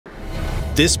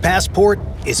This passport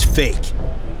is fake.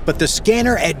 But the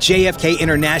scanner at JFK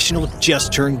International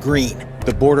just turned green.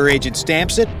 The border agent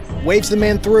stamps it, waves the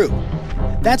man through.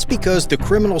 That's because the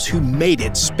criminals who made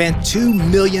it spent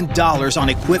 $2 million on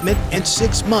equipment and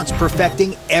 6 months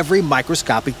perfecting every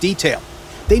microscopic detail.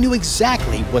 They knew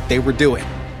exactly what they were doing.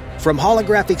 From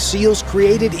holographic seals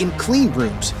created in clean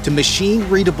rooms to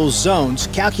machine-readable zones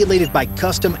calculated by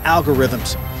custom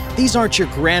algorithms. These aren't your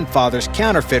grandfather's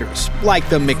counterfeiters, like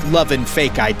the McLovin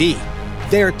fake ID.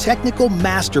 They're technical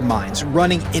masterminds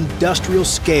running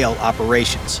industrial-scale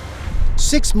operations.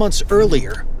 6 months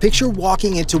earlier, picture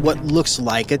walking into what looks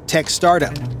like a tech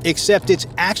startup, except it's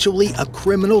actually a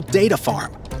criminal data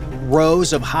farm.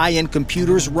 Rows of high-end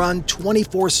computers run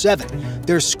 24/7,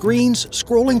 their screens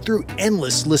scrolling through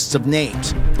endless lists of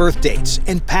names, birth dates,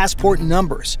 and passport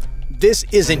numbers. This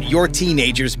isn't your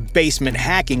teenager's basement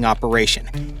hacking operation.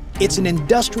 It's an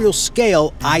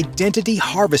industrial-scale identity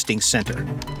harvesting center.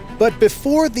 But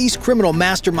before these criminal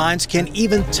masterminds can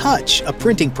even touch a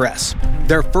printing press,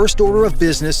 their first order of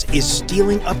business is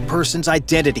stealing a person's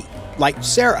identity, like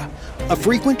Sarah, a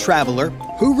frequent traveler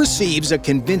who receives a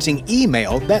convincing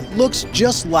email that looks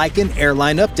just like an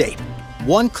airline update.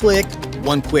 One click,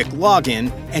 one quick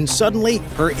login, and suddenly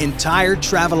her entire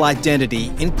travel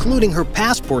identity, including her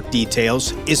passport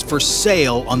details, is for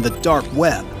sale on the dark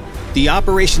web. The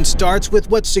operation starts with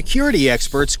what security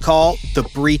experts call the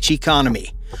breach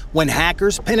economy. When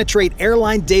hackers penetrate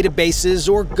airline databases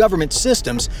or government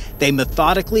systems, they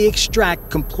methodically extract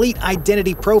complete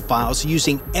identity profiles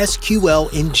using SQL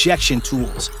injection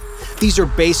tools. These are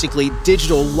basically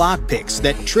digital lockpicks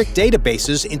that trick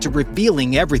databases into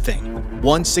revealing everything.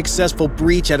 One successful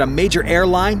breach at a major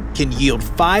airline can yield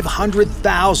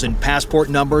 500,000 passport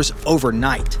numbers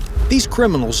overnight. These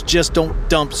criminals just don't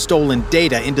dump stolen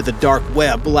data into the dark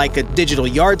web like a digital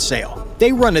yard sale.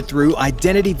 They run it through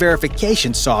identity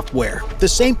verification software, the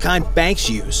same kind banks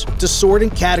use to sort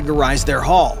and categorize their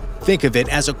haul. Think of it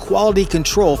as a quality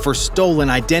control for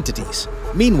stolen identities.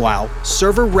 Meanwhile,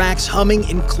 server racks humming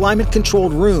in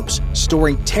climate-controlled rooms,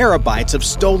 storing terabytes of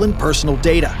stolen personal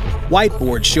data.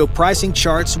 Whiteboards show pricing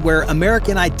charts where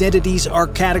American identities are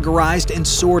categorized and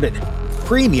sorted.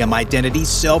 Premium identities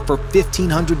sell for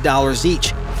 $1,500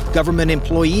 each. Government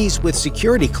employees with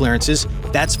security clearances,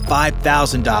 that's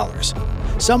 $5,000.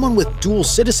 Someone with dual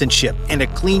citizenship and a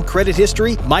clean credit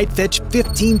history might fetch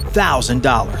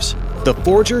 $15,000. The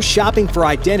forger shopping for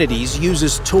identities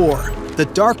uses Tor, the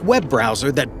dark web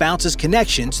browser that bounces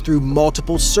connections through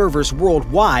multiple servers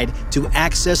worldwide to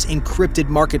access encrypted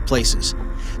marketplaces.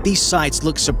 These sites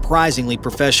look surprisingly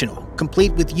professional,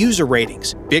 complete with user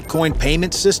ratings, Bitcoin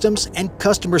payment systems, and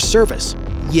customer service.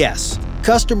 Yes,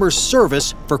 customer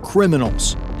service for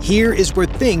criminals. Here is where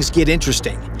things get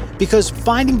interesting, because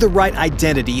finding the right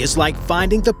identity is like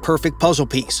finding the perfect puzzle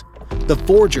piece. The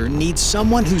forger needs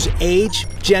someone whose age,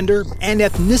 gender, and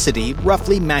ethnicity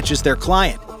roughly matches their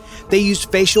client. They use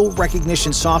facial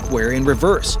recognition software in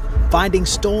reverse, finding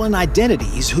stolen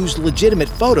identities whose legitimate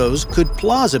photos could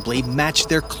plausibly match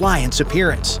their client's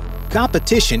appearance.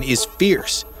 Competition is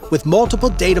fierce. With multiple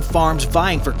data farms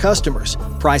vying for customers,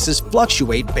 prices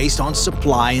fluctuate based on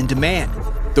supply and demand.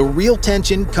 The real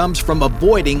tension comes from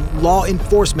avoiding law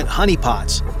enforcement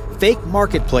honeypots, fake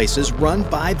marketplaces run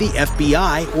by the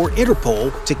FBI or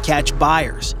Interpol to catch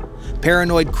buyers.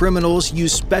 Paranoid criminals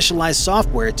use specialized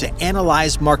software to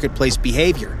analyze marketplace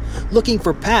behavior, looking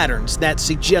for patterns that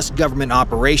suggest government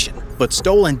operation. But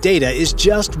stolen data is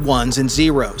just ones and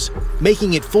zeros.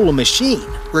 Making it fool a machine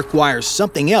requires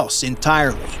something else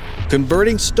entirely.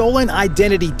 Converting stolen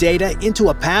identity data into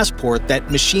a passport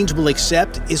that machines will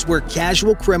accept is where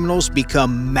casual criminals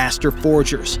become master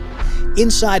forgers.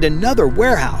 Inside another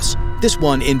warehouse, this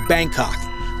one in Bangkok,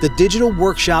 the digital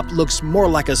workshop looks more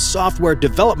like a software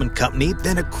development company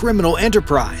than a criminal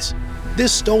enterprise.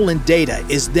 This stolen data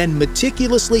is then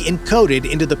meticulously encoded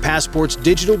into the passport's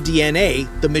digital DNA,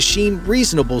 the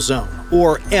machine-readable zone,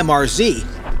 or MRZ,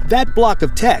 that block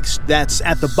of text that's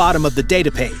at the bottom of the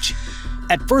data page.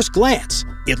 At first glance,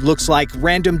 it looks like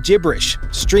random gibberish,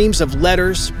 streams of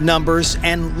letters, numbers,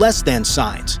 and less than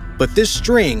signs. But this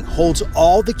string holds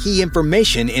all the key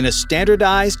information in a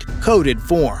standardized, coded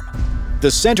form.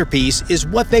 The centerpiece is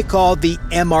what they call the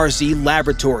MRZ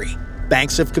Laboratory,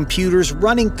 banks of computers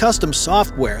running custom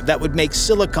software that would make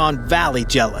Silicon Valley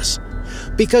jealous.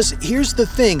 Because here's the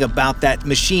thing about that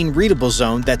machine-readable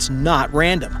zone that's not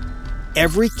random.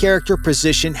 Every character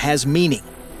position has meaning.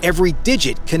 Every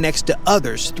digit connects to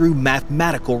others through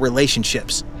mathematical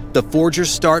relationships. The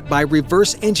forgers start by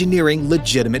reverse engineering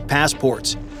legitimate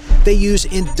passports. They use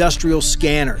industrial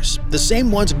scanners, the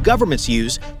same ones governments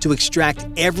use to extract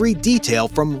every detail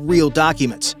from real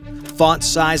documents. Font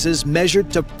sizes measured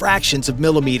to fractions of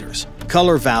millimeters,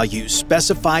 color values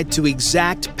specified to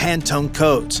exact Pantone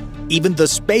codes. Even the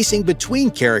spacing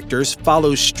between characters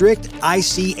follows strict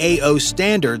ICAO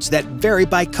standards that vary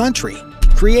by country.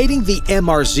 Creating the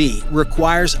MRZ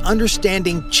requires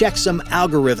understanding checksum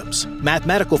algorithms,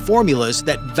 mathematical formulas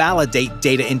that validate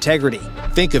data integrity.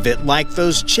 Think of it like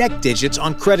those check digits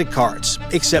on credit cards,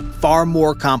 except far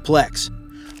more complex.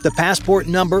 The passport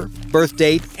number, birth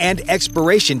date, and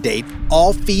expiration date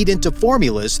all feed into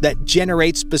formulas that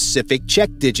generate specific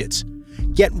check digits.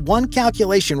 Get one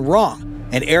calculation wrong,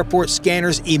 and airport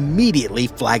scanners immediately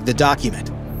flag the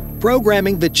document.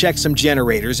 Programming the checksum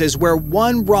generators is where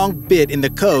one wrong bit in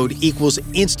the code equals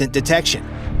instant detection.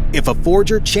 If a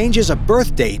forger changes a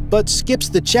birth date but skips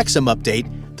the checksum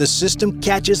update, the system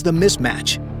catches the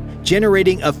mismatch.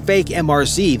 Generating a fake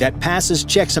MRZ that passes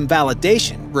checksum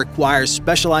validation requires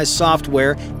specialized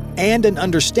software and an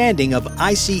understanding of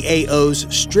ICAO's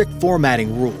strict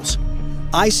formatting rules.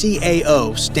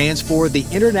 ICAO stands for the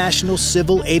International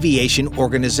Civil Aviation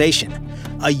Organization,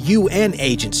 a UN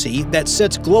agency that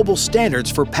sets global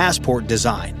standards for passport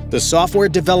design. The software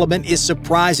development is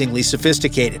surprisingly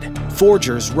sophisticated.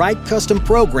 Forgers write custom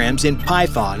programs in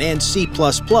Python and C++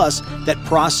 that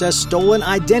process stolen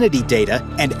identity data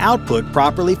and output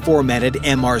properly formatted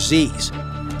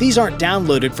MRZs. These aren't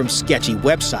downloaded from sketchy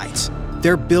websites.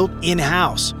 They're built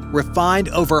in-house, refined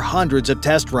over hundreds of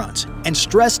test runs, and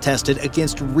stress-tested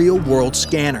against real-world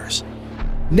scanners.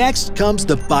 Next comes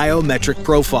the Biometric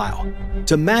Profile.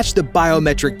 To match the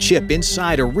biometric chip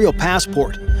inside a real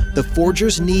passport, the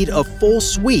forgers need a full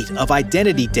suite of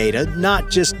identity data, not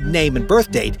just name and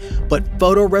birth date, but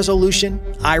photo resolution,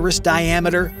 iris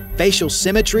diameter, facial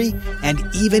symmetry, and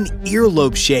even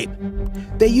earlobe shape.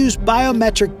 They use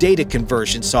biometric data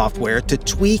conversion software to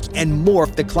tweak and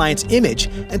morph the client's image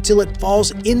until it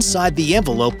falls inside the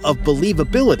envelope of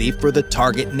believability for the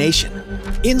target nation.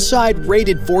 Inside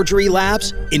rated forgery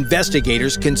labs,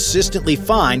 investigators consistently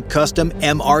find custom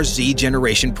MRZ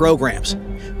generation programs.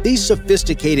 These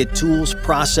sophisticated tools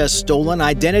process stolen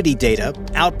identity data,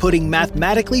 outputting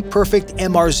mathematically perfect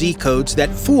MRZ codes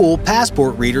that fool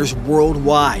passport readers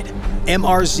worldwide.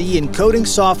 MRZ encoding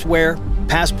software,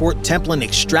 passport template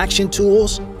extraction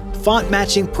tools, font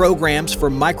matching programs for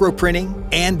microprinting,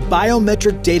 and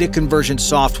biometric data conversion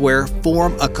software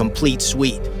form a complete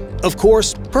suite. Of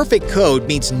course, perfect code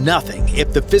means nothing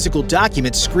if the physical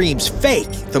document screams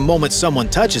fake the moment someone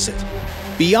touches it.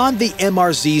 Beyond the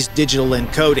MRZ's digital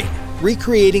encoding,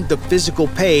 recreating the physical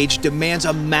page demands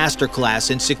a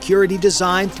masterclass in security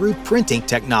design through printing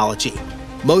technology.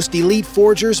 Most elite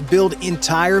forgers build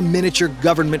entire miniature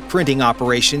government printing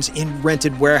operations in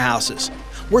rented warehouses.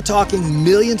 We're talking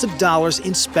millions of dollars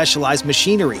in specialized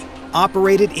machinery,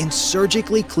 operated in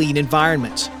surgically clean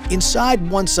environments. Inside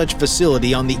one such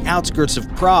facility on the outskirts of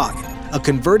Prague, a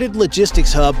converted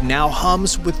logistics hub now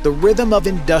hums with the rhythm of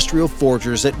industrial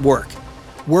forgers at work.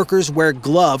 Workers wear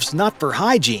gloves not for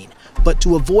hygiene, but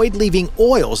to avoid leaving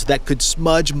oils that could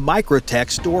smudge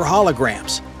microtext or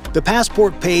holograms. The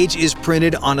passport page is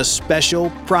printed on a special,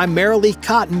 primarily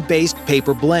cotton-based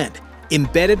paper blend,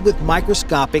 embedded with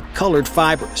microscopic colored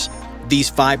fibers. These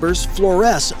fibers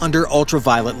fluoresce under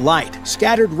ultraviolet light,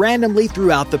 scattered randomly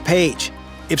throughout the page.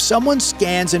 If someone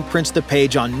scans and prints the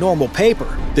page on normal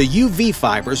paper, the UV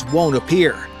fibers won't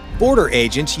appear. Border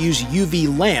agents use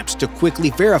UV lamps to quickly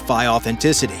verify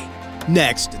authenticity.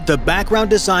 Next, the background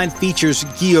design features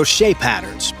guilloche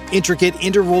patterns, intricate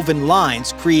interwoven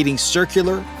lines creating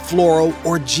circular, floral,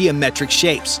 or geometric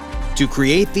shapes. To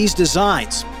create these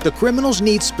designs, the criminals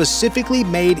need specifically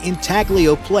made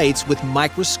intaglio plates with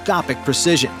microscopic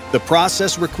precision. The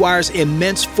process requires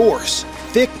immense force,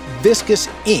 thick, viscous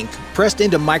ink pressed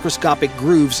into microscopic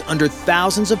grooves under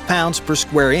thousands of pounds per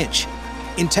square inch.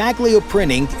 Intaglio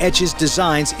printing etches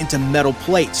designs into metal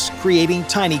plates, creating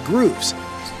tiny grooves.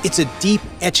 It's a deep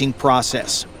etching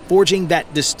process, forging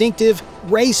that distinctive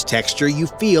raised texture you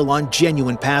feel on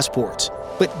genuine passports.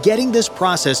 But getting this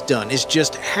process done is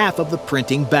just half of the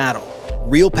printing battle.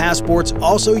 Real passports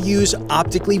also use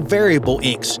optically variable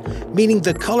inks, meaning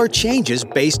the color changes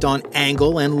based on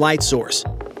angle and light source.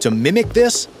 To mimic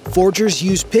this, forgers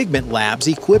use pigment labs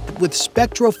equipped with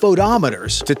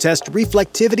spectrophotometers to test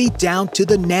reflectivity down to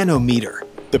the nanometer.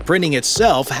 The printing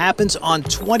itself happens on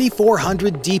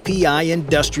 2400 DPI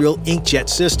industrial inkjet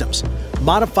systems,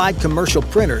 modified commercial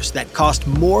printers that cost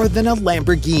more than a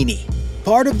Lamborghini.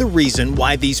 Part of the reason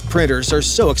why these printers are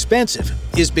so expensive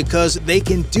is because they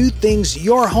can do things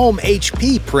your home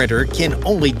HP printer can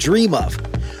only dream of.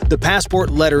 The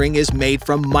passport lettering is made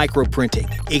from microprinting,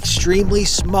 extremely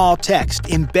small text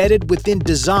embedded within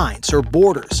designs or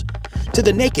borders. To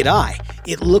the naked eye,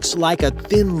 it looks like a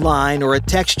thin line or a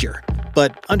texture,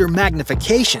 but under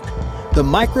magnification, the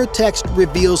microtext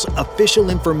reveals official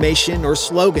information or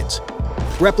slogans.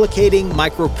 Replicating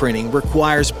microprinting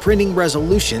requires printing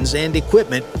resolutions and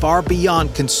equipment far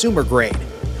beyond consumer grade.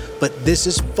 But this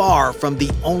is far from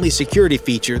the only security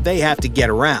feature they have to get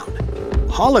around.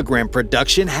 Hologram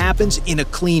production happens in a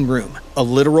clean room, a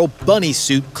literal bunny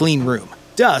suit clean room.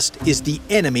 Dust is the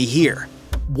enemy here.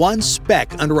 One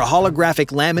speck under a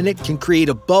holographic laminate can create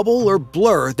a bubble or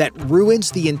blur that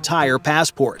ruins the entire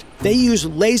passport. They use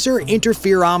laser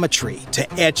interferometry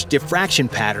to etch diffraction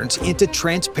patterns into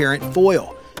transparent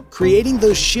foil, creating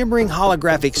those shimmering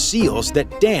holographic seals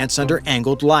that dance under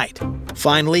angled light.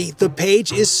 Finally, the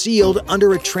page is sealed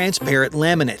under a transparent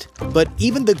laminate, but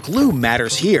even the glue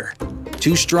matters here.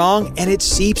 Too strong and it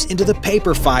seeps into the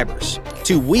paper fibers.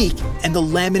 Too weak and the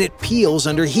laminate peels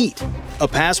under heat. A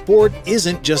passport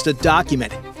isn't just a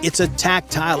document, it's a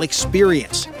tactile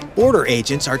experience. Border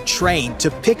agents are trained to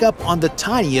pick up on the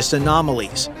tiniest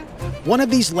anomalies. One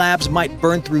of these labs might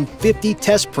burn through 50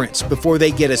 test prints before they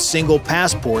get a single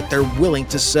passport they're willing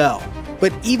to sell.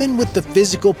 But even with the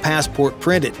physical passport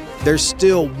printed, there's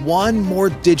still one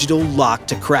more digital lock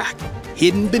to crack.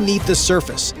 Hidden beneath the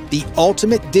surface, the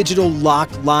ultimate digital lock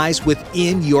lies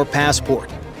within your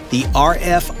passport, the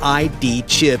RFID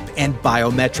chip and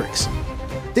biometrics.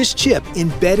 This chip,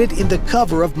 embedded in the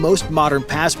cover of most modern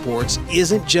passports,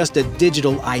 isn't just a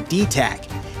digital ID tag.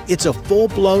 It's a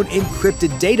full-blown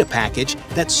encrypted data package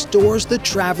that stores the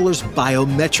traveler's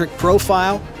biometric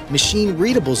profile,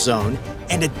 machine-readable zone,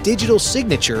 and a digital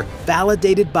signature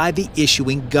validated by the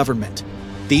issuing government.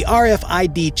 The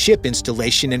RFID chip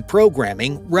installation and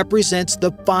programming represents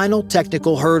the final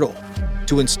technical hurdle.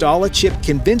 To install a chip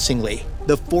convincingly,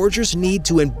 the forgers need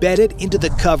to embed it into the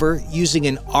cover using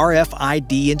an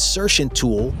RFID insertion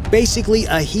tool, basically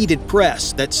a heated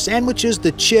press that sandwiches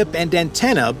the chip and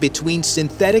antenna between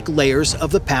synthetic layers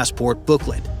of the passport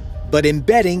booklet. But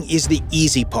embedding is the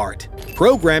easy part.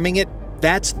 Programming it,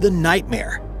 that's the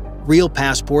nightmare. Real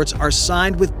passports are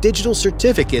signed with digital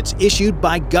certificates issued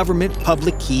by government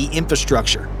public key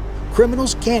infrastructure.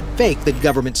 Criminals can't fake the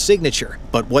government signature,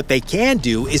 but what they can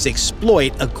do is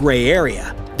exploit a gray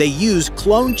area. They use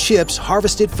cloned chips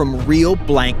harvested from real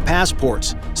blank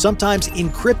passports, sometimes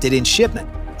encrypted in shipment,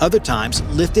 other times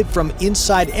lifted from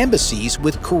inside embassies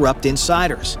with corrupt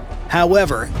insiders.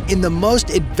 However, in the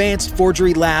most advanced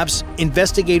forgery labs,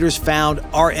 investigators found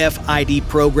RFID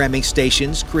programming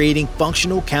stations creating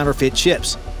functional counterfeit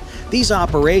chips. These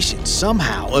operations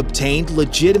somehow obtained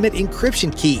legitimate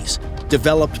encryption keys,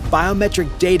 developed biometric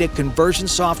data conversion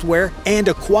software, and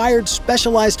acquired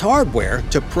specialized hardware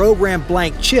to program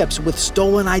blank chips with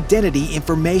stolen identity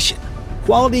information.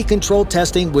 Quality control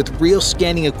testing with real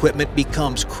scanning equipment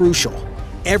becomes crucial.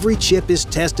 Every chip is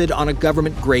tested on a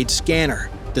government-grade scanner,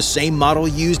 the same model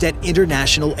used at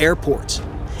international airports.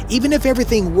 Even if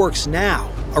everything works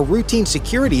now, a routine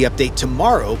security update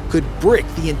tomorrow could brick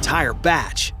the entire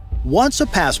batch. Once a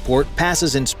passport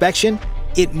passes inspection,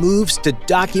 it moves to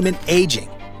document aging.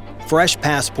 Fresh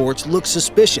passports look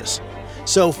suspicious,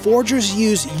 so forgers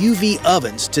use UV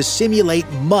ovens to simulate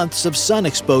months of sun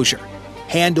exposure,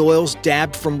 hand oils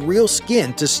dabbed from real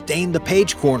skin to stain the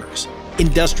page corners,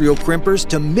 industrial crimpers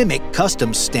to mimic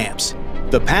customs stamps.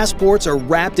 The passports are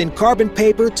wrapped in carbon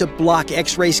paper to block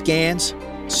X-ray scans,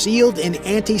 sealed in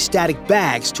anti-static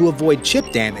bags to avoid chip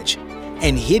damage,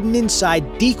 and hidden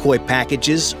inside decoy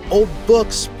packages, old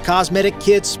books, cosmetic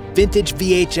kits, vintage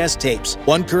VHS tapes.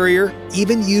 One courier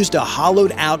even used a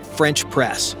hollowed-out French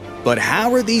press. But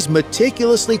how are these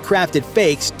meticulously crafted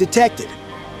fakes detected?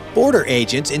 Border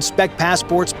agents inspect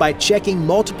passports by checking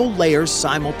multiple layers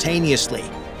simultaneously.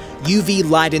 UV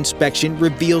light inspection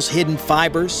reveals hidden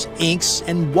fibers, inks,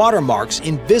 and watermarks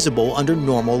invisible under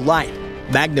normal light.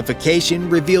 Magnification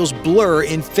reveals blur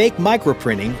in fake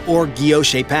microprinting or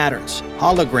guilloche patterns.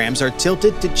 Holograms are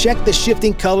tilted to check the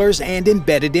shifting colors and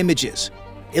embedded images.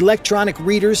 Electronic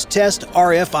readers test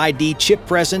RFID chip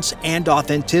presence and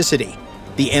authenticity.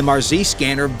 The MRZ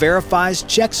scanner verifies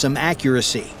checksum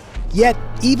accuracy. Yet,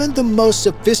 even the most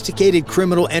sophisticated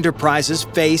criminal enterprises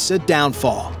face a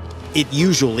downfall. It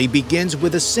usually begins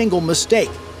with a single mistake,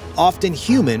 often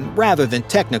human rather than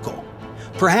technical.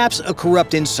 Perhaps a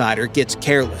corrupt insider gets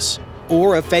careless,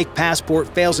 or a fake passport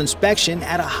fails inspection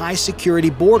at a high-security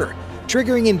border,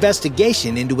 triggering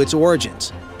investigation into its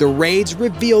origins. The raids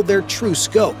reveal their true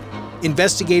scope.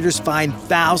 Investigators find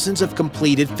thousands of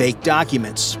completed fake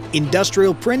documents,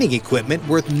 industrial printing equipment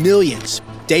worth millions,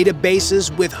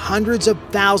 databases with hundreds of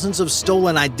thousands of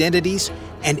stolen identities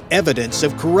and evidence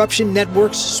of corruption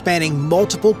networks spanning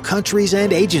multiple countries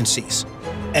and agencies.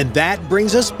 And that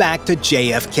brings us back to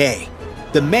JFK.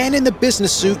 The man in the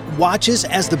business suit watches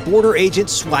as the border agent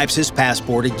swipes his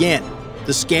passport again.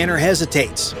 The scanner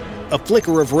hesitates. A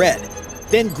flicker of red,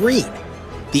 then green.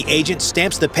 The agent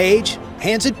stamps the page,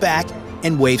 hands it back,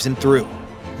 and waves him through.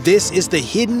 This is the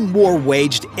hidden war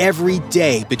waged every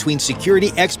day between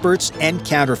security experts and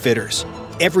counterfeiters.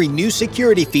 Every new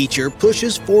security feature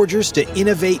pushes forgers to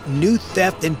innovate new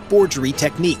theft and forgery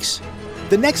techniques.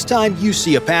 The next time you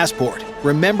see a passport,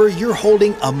 remember you're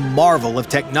holding a marvel of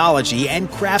technology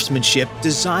and craftsmanship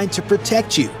designed to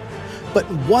protect you, but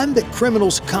one that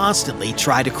criminals constantly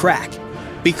try to crack.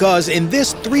 Because in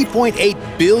this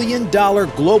 $3.8 billion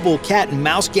global cat and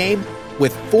mouse game,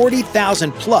 with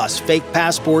 40,000 plus fake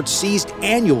passports seized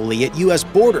annually at US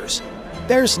borders,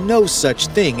 there's no such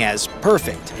thing as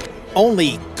perfect.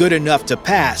 Only good enough to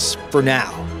pass for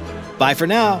now. Bye for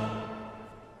now.